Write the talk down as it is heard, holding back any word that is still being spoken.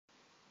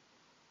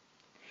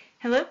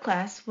Hello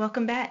class,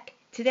 welcome back.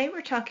 Today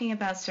we're talking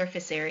about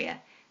surface area.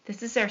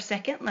 This is our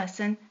second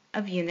lesson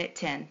of Unit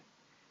 10.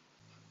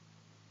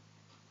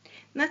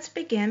 Let's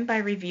begin by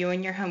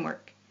reviewing your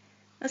homework.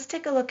 Let's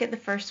take a look at the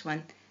first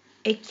one,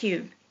 a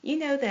cube. You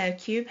know that a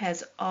cube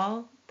has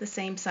all the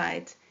same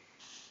sides.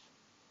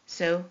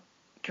 So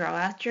draw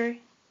out your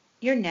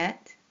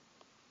net.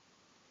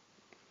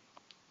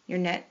 Your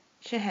net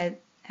should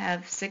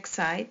have 6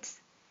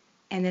 sides.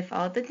 And if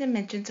all the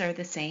dimensions are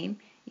the same,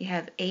 you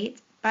have 8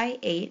 by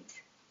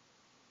 8.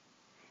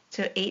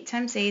 So 8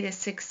 times 8 is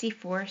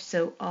 64,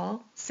 so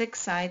all 6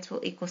 sides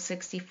will equal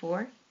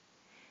 64.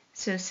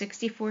 So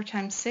 64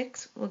 times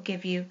 6 will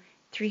give you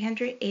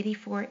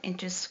 384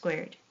 inches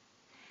squared.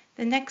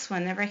 The next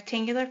one, the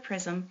rectangular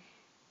prism,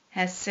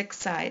 has 6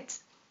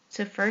 sides.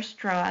 So first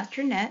draw out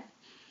your net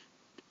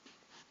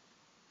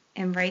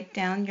and write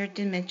down your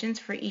dimensions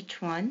for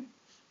each one.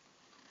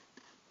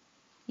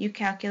 You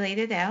calculate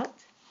it out.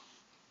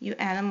 You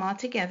add them all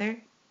together,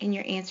 and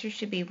your answer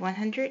should be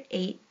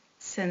 108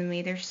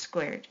 centimeters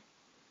squared.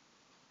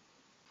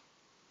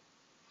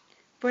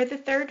 For the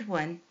third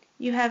one,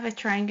 you have a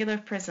triangular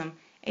prism.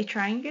 A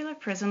triangular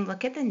prism,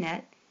 look at the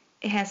net.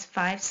 It has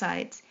 5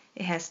 sides.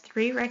 It has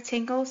 3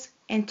 rectangles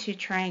and 2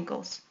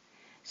 triangles.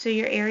 So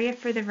your area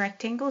for the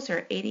rectangles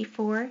are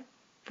 84,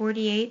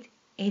 48,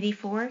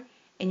 84,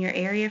 and your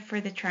area for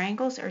the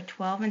triangles are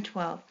 12 and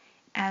 12.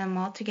 Add them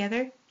all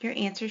together, your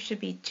answer should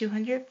be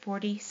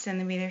 240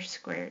 centimeters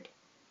squared.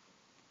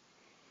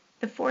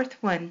 The fourth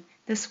one,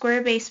 the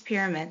square base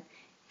pyramid.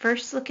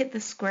 First look at the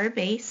square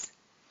base.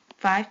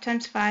 5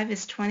 times 5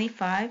 is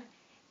 25,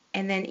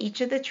 and then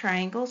each of the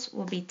triangles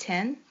will be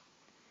 10.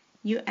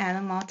 You add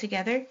them all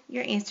together,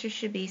 your answer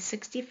should be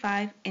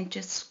 65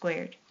 inches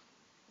squared.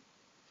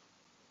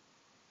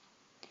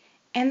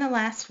 And the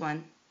last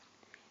one,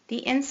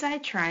 the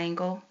inside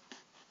triangle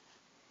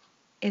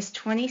is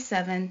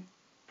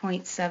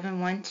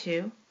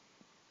 27.712,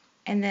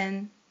 and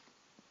then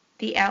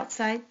the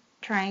outside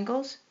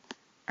triangles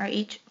are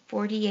each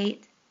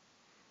 48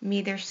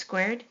 meters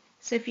squared.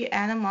 So if you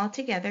add them all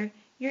together,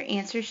 your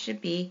answer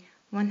should be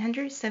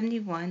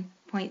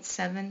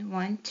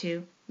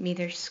 171.712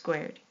 meters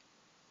squared.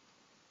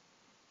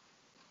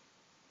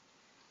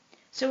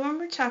 So when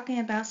we're talking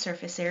about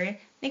surface area,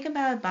 think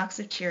about a box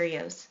of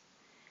Cheerios.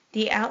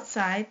 The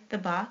outside, the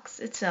box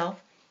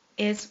itself,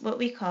 is what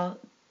we call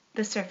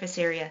the surface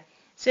area.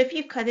 So if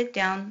you cut it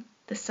down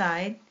the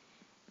side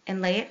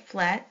and lay it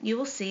flat, you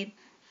will see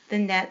the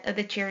net of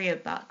the Cheerio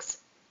box.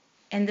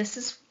 And this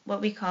is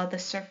what we call the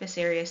surface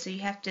area. So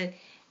you have to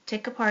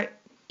take apart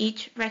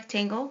each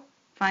rectangle,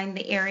 find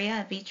the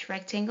area of each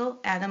rectangle,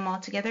 add them all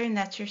together, and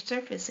that's your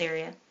surface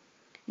area.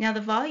 Now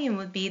the volume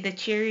would be the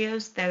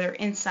Cheerios that are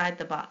inside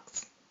the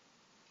box.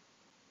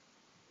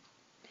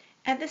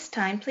 At this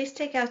time, please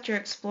take out your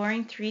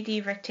Exploring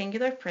 3D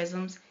rectangular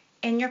prisms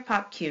and your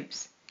pop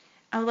cubes.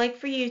 I would like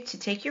for you to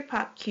take your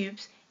pop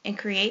cubes and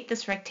create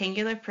this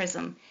rectangular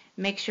prism.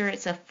 Make sure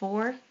it's a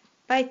 4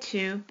 by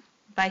 2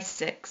 by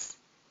 6.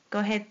 Go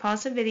ahead,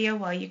 pause the video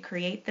while you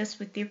create this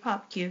with your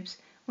pop cubes.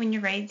 When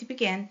you're ready to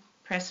begin,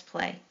 press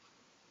play.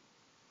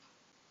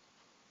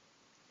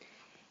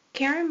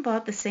 Karen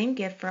bought the same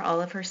gift for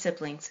all of her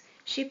siblings.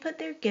 She put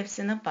their gifts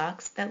in a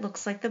box that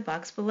looks like the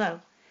box below.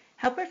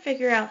 Help her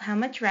figure out how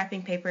much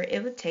wrapping paper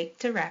it would take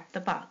to wrap the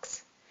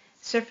box.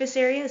 Surface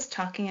area is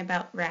talking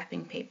about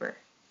wrapping paper.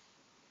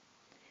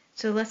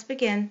 So let's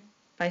begin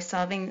by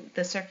solving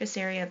the surface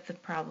area of the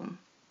problem.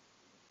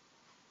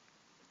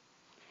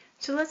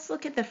 So let's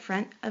look at the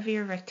front of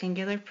your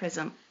rectangular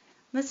prism.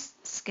 Let's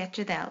sketch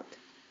it out.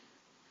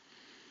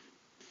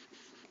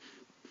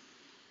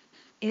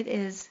 It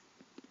is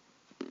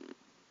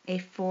a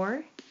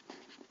 4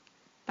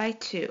 by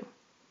 2.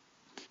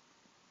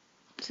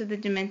 So the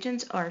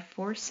dimensions are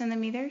 4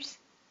 centimeters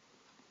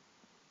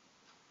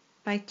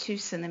by 2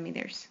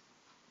 centimeters.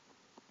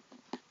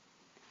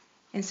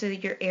 And so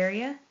your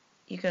area,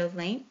 you go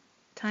length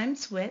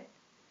times width.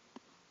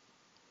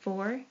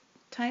 4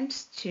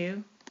 times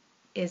 2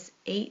 is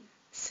 8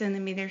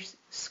 centimeters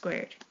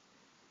squared.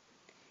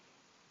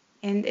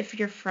 And if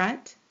your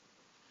front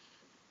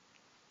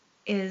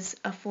is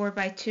a 4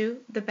 by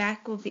 2, the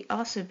back will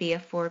also be a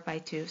 4 by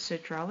 2. So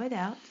draw it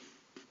out.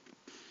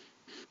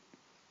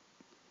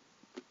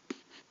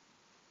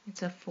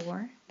 It's a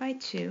 4 by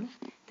 2.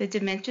 The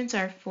dimensions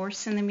are 4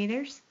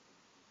 centimeters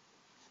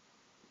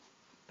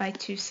by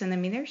 2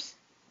 centimeters.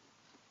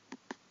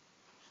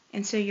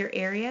 And so your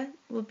area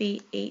will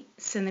be 8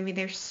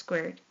 centimeters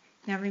squared.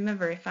 Now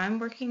remember, if I'm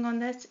working on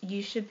this,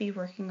 you should be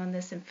working on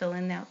this and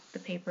filling out the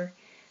paper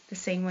the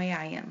same way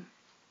I am.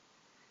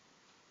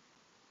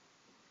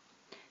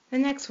 The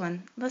next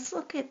one, let's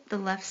look at the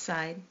left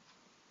side.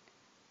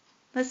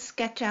 Let's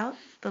sketch out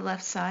the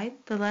left side.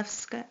 The left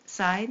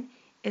side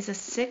is a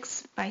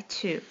 6 by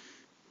 2.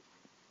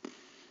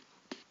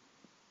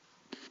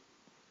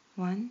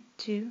 1,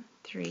 2,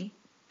 3,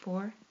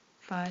 4,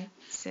 5,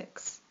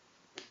 6.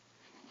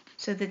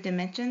 So the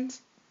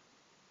dimensions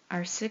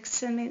are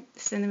 6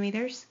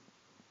 centimeters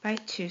by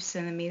 2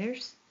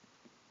 centimeters.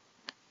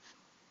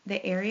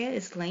 the area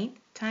is length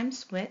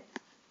times width,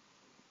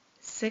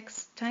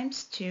 6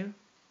 times 2,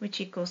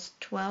 which equals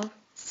 12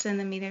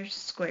 centimeters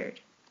squared.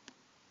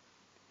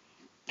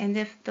 And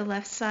if the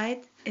left side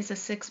is a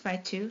 6 by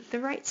 2, the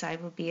right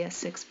side will be a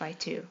 6 by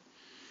 2.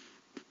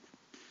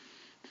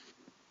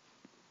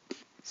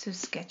 So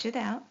sketch it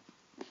out.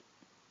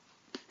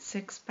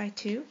 6 by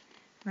 2.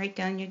 Write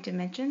down your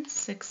dimensions,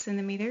 6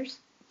 centimeters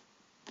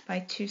by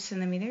 2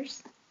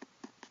 centimeters.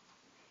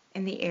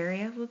 And the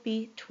area will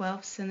be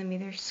 12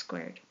 centimeters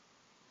squared.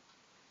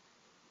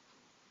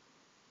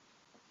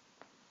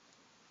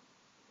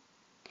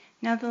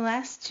 Now the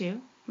last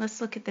two,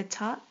 let's look at the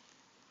top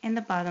and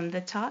the bottom.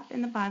 The top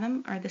and the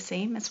bottom are the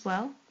same as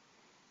well.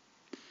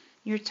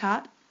 Your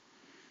top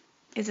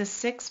is a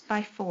 6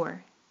 by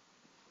 4.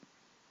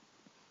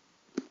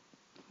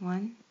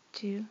 1,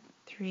 2,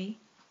 3,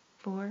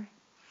 4,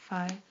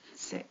 5,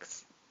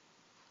 6.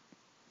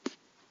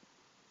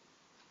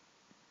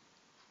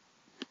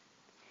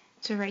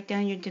 So write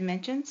down your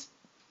dimensions,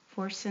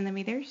 4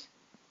 centimeters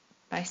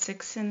by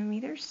 6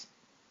 centimeters.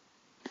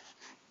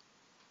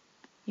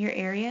 Your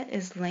area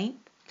is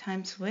length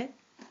times width,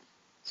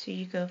 so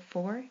you go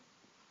 4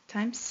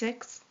 times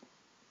 6,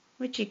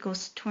 which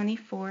equals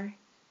 24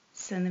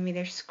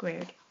 centimeters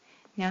squared.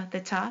 Now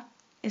the top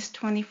is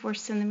 24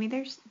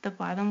 centimeters, the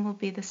bottom will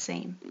be the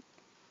same.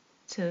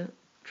 So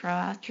draw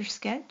out your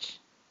sketch.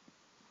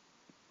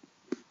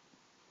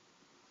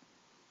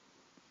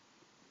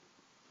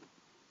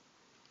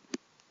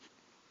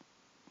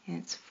 And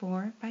it's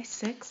 4 by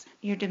 6.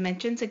 Your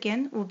dimensions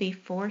again will be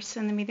 4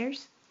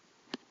 centimeters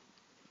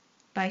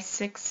by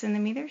 6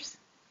 centimeters.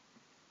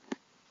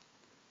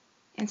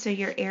 And so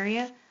your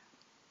area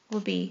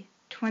will be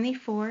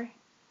 24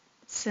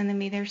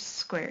 centimeters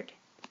squared.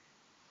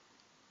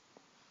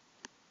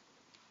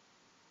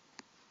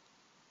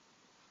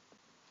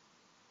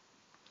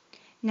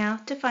 Now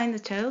to find the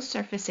total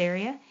surface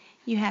area,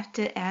 you have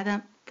to add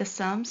up the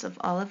sums of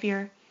all of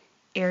your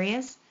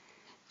areas.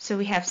 So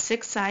we have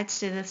 6 sides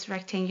to this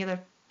rectangular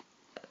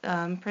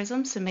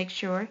prism, so make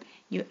sure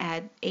you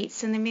add 8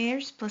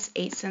 centimeters plus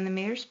 8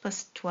 centimeters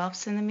plus 12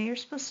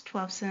 centimeters plus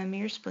 12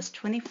 centimeters plus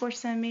 24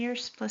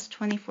 centimeters plus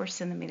 24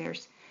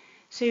 centimeters.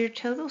 So your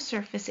total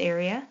surface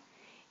area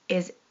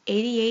is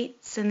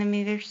 88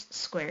 centimeters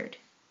squared.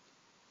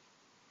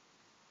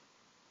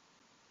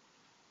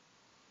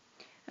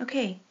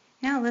 Okay,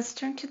 now let's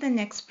turn to the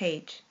next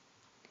page.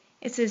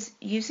 It says,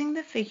 using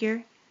the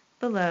figure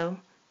below,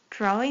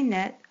 draw a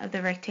net of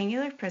the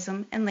rectangular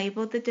prism and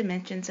label the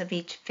dimensions of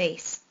each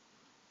face.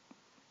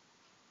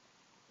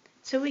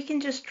 So we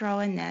can just draw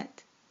a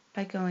net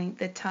by going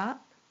the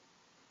top.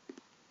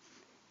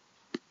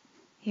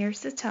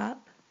 Here's the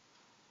top.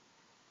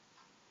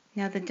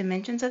 Now the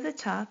dimensions of the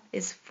top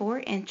is 4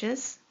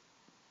 inches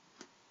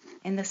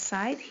and the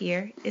side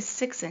here is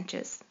 6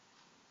 inches.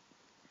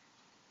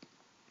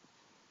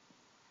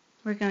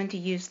 We're going to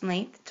use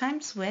length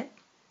times width,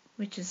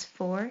 which is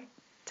 4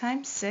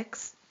 times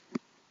 6,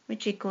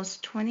 which equals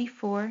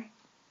 24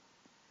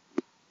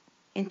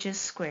 inches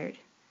squared.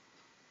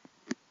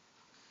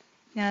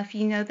 Now if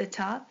you know the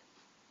top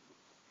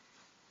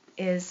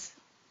is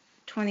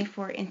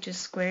 24 inches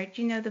squared,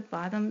 you know the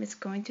bottom is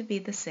going to be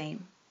the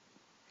same.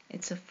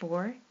 It's a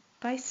 4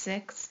 by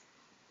 6,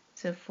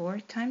 so 4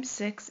 times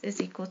 6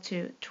 is equal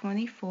to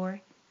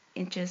 24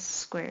 inches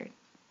squared.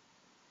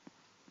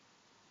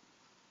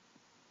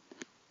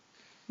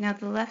 Now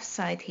the left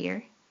side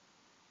here,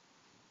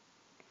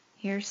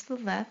 here's the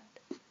left,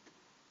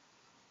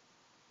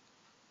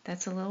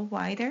 that's a little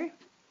wider.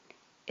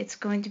 It's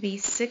going to be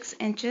 6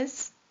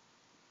 inches,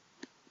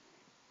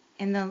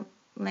 and the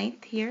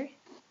length here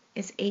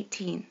is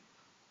 18.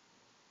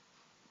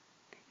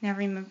 Now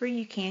remember,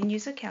 you can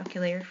use a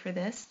calculator for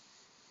this.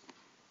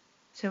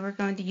 So we're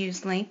going to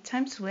use length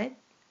times width,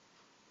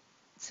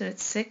 so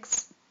it's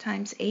 6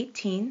 times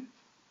 18.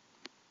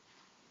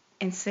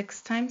 And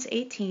 6 times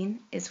 18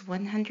 is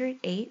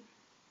 108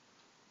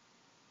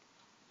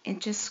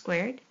 inches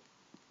squared.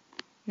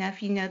 Now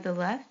if you know the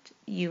left,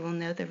 you will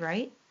know the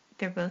right.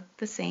 They're both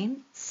the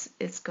same.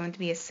 It's going to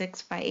be a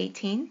 6 by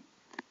 18.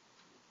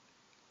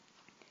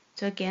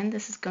 So again,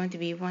 this is going to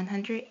be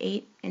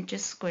 108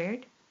 inches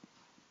squared.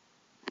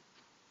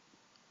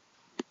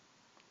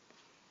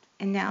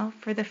 And now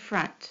for the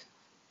front,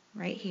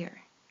 right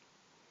here.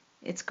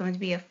 It's going to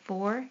be a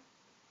 4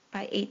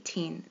 by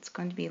 18. It's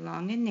going to be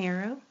long and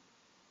narrow.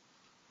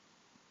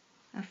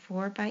 A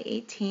 4 by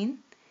 18.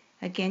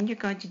 Again, you're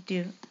going to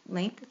do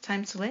length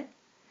times width.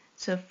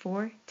 So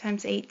 4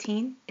 times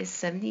 18 is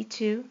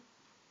 72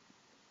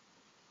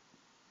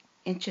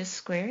 inches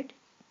squared.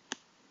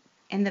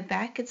 And the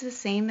back is the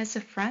same as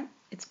the front.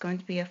 It's going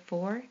to be a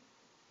 4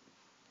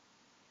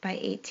 by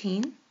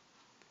 18.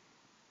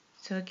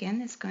 So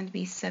again, it's going to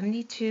be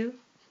 72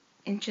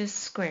 inches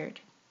squared.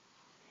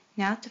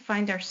 Now to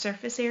find our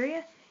surface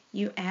area,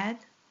 you add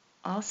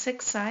all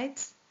 6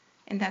 sides,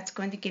 and that's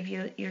going to give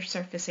you your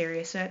surface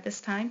area. So at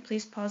this time,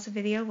 please pause the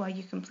video while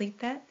you complete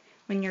that.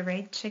 When you're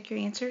ready to check your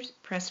answers,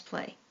 press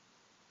play.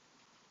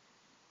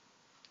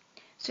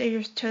 So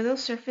your total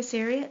surface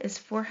area is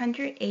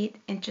 408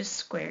 inches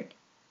squared.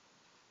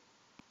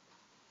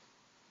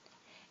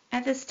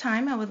 At this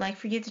time, I would like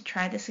for you to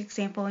try this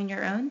example on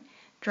your own.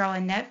 Draw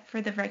a net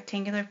for the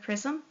rectangular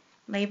prism,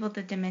 label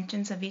the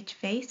dimensions of each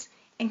face,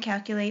 and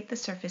calculate the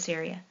surface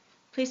area.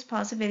 Please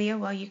pause the video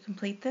while you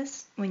complete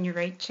this. When you're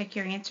ready to check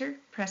your answer,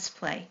 press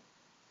play.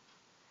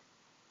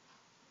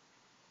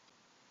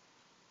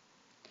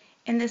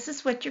 And this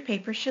is what your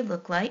paper should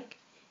look like.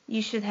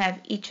 You should have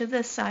each of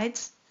the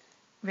sides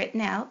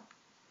written out,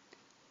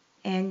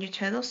 and your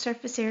total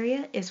surface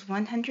area is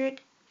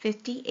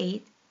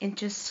 158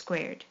 inches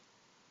squared.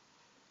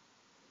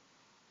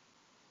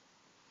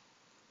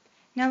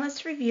 Now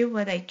let's review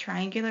what a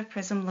triangular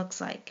prism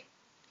looks like.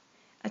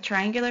 A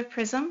triangular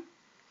prism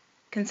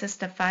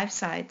consists of 5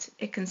 sides.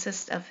 It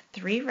consists of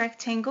 3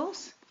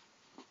 rectangles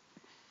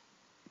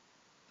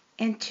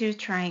and 2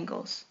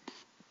 triangles.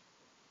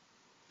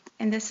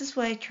 And this is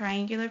what a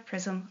triangular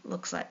prism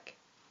looks like.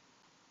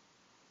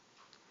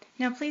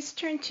 Now please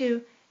turn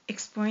to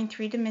Exploring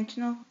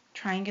Three-Dimensional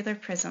Triangular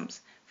Prisms.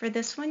 For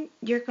this one,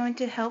 you're going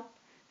to help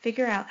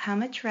figure out how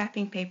much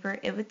wrapping paper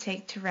it would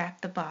take to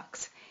wrap the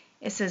box.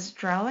 It says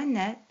draw a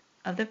net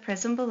of the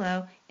prism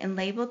below and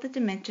label the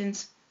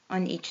dimensions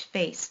on each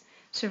face.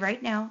 So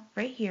right now,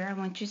 right here, I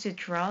want you to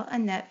draw a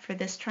net for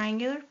this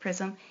triangular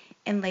prism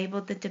and label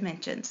the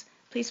dimensions.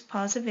 Please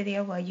pause the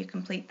video while you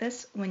complete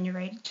this. When you're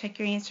ready to check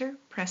your answer,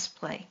 press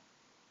play.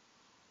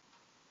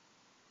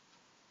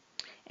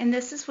 And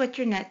this is what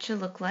your net should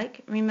look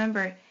like.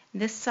 Remember,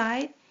 this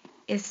side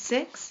is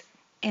 6,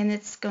 and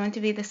it's going to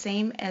be the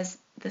same as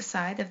the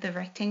side of the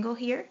rectangle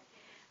here.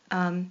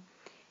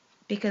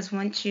 Because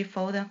once you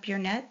fold up your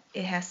net,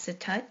 it has to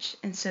touch,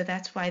 and so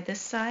that's why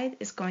this side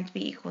is going to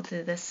be equal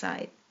to this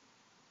side.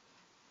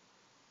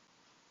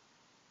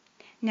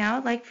 Now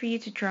I'd like for you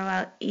to draw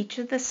out each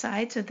of the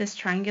sides of this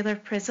triangular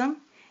prism,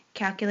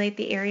 calculate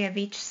the area of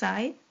each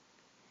side,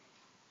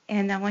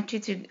 and I want you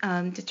to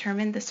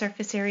determine the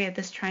surface area of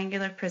this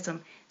triangular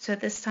prism. So at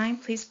this time,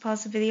 please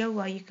pause the video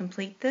while you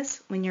complete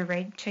this. When you're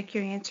ready to check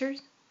your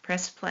answers,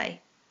 press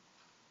play.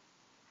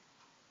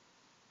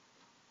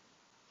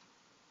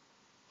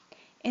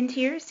 And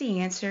here's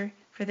the answer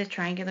for the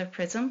triangular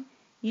prism.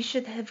 You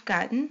should have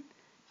gotten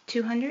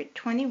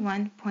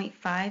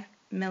 221.5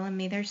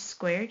 millimeters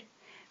squared.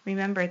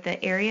 Remember,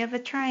 the area of a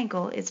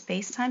triangle is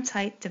base times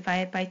height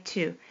divided by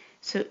 2.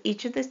 So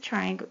each of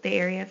the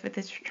area for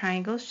this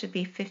triangle should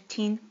be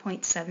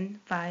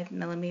 15.75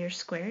 millimeters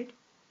squared.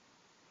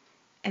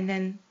 And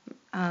then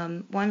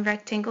one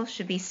rectangle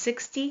should be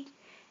 60,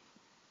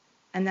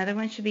 another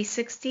one should be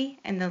 60,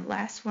 and the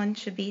last one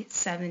should be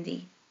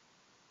 70.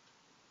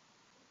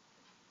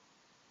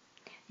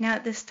 Now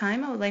at this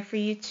time, I would like for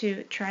you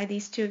to try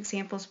these 2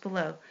 examples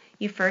below.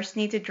 You first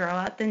need to draw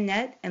out the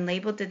net and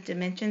label the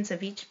dimensions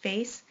of each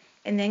face,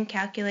 and then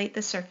calculate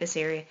the surface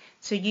area.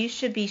 So you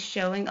should be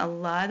showing a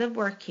lot of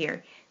work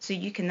here. So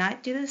you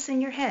cannot do this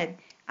in your head.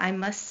 I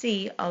must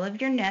see all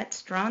of your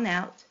nets drawn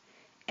out,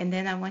 and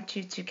then I want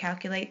you to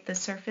calculate the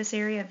surface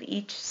area of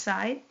each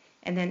side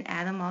and then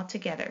add them all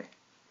together.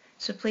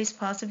 So please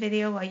pause the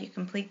video while you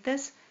complete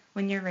this.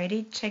 When you're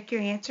ready to check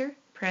your answer,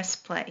 press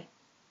play.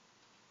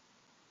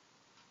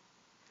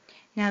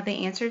 Now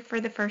the answer for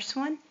the first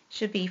one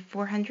should be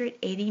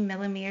 480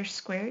 millimeters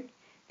squared.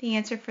 The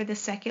answer for the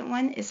second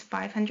one is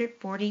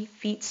 540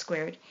 feet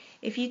squared.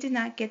 If you did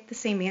not get the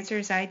same answer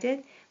as I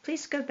did,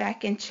 please go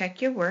back and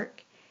check your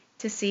work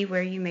to see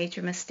where you made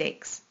your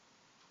mistakes.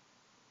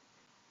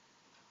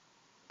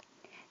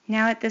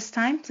 Now at this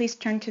time, please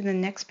turn to the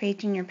next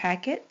page in your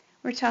packet.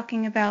 We're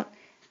talking about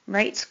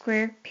right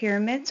square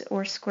pyramids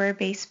or square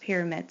base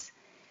pyramids.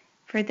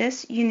 For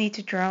this, you need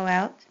to draw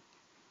out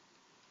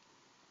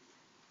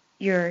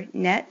your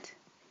net.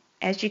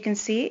 As you can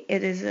see,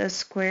 it is a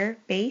square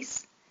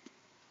base.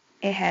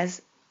 It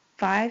has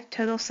 5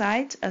 total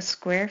sides, a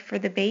square for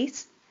the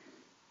base,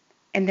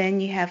 and then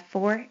you have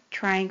 4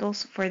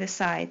 triangles for the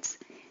sides.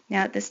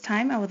 Now at this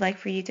time, I would like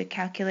for you to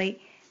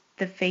calculate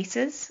the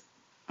faces,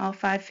 all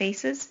 5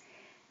 faces,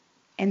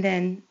 and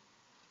then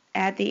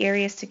add the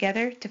areas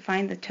together to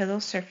find the total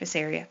surface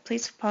area.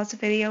 Please pause the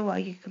video while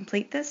you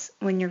complete this.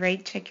 When you're ready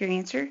to check your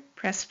answer,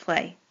 press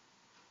play.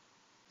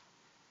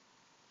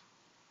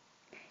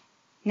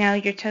 Now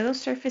your total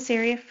surface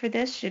area for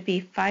this should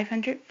be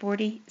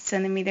 540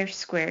 centimeters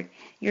squared.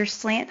 Your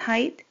slant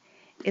height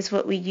is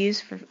what we use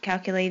for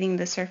calculating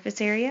the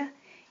surface area.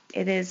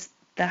 It is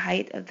the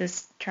height of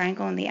this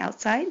triangle on the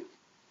outside.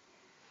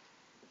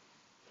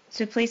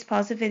 So please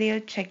pause the video,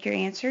 check your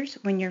answers.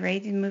 When you're ready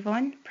to move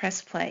on,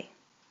 press play.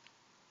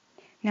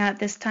 Now at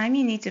this time,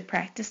 you need to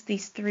practice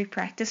these 3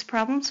 practice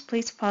problems.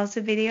 Please pause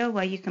the video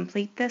while you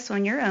complete this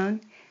on your own.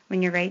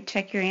 When you're ready to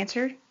check your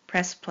answer,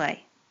 press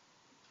play.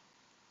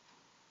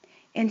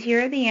 And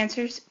here are the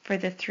answers for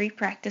the 3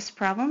 practice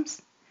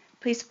problems.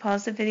 Please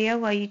pause the video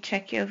while you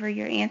check over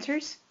your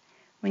answers.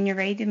 When you're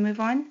ready to move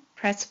on,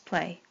 press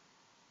play.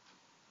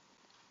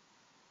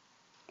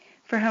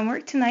 For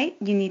homework tonight,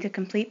 you need to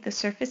complete the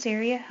surface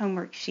area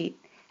homework sheet.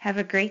 Have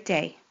a great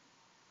day.